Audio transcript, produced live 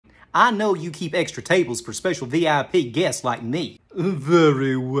I know you keep extra tables for special VIP guests like me.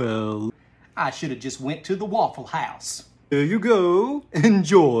 Very well. I should have just went to the Waffle House. There you go.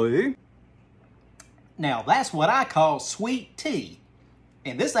 Enjoy. Now that's what I call sweet tea.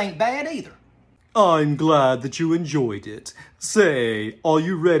 And this ain't bad either. I'm glad that you enjoyed it. Say, are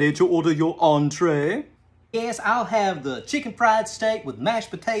you ready to order your entree? Yes, I'll have the chicken fried steak with mashed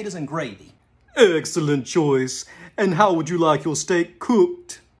potatoes and gravy. Excellent choice. And how would you like your steak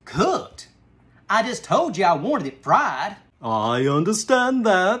cooked? Cooked? I just told you I wanted it fried. I understand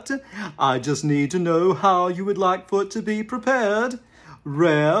that. I just need to know how you would like for it to be prepared.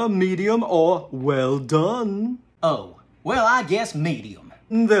 Rare, medium, or well done. Oh, well, I guess medium.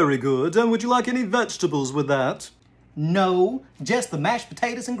 Very good. And would you like any vegetables with that? No, just the mashed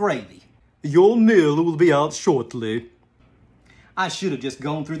potatoes and gravy. Your meal will be out shortly. I should have just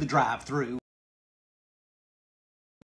gone through the drive-thru.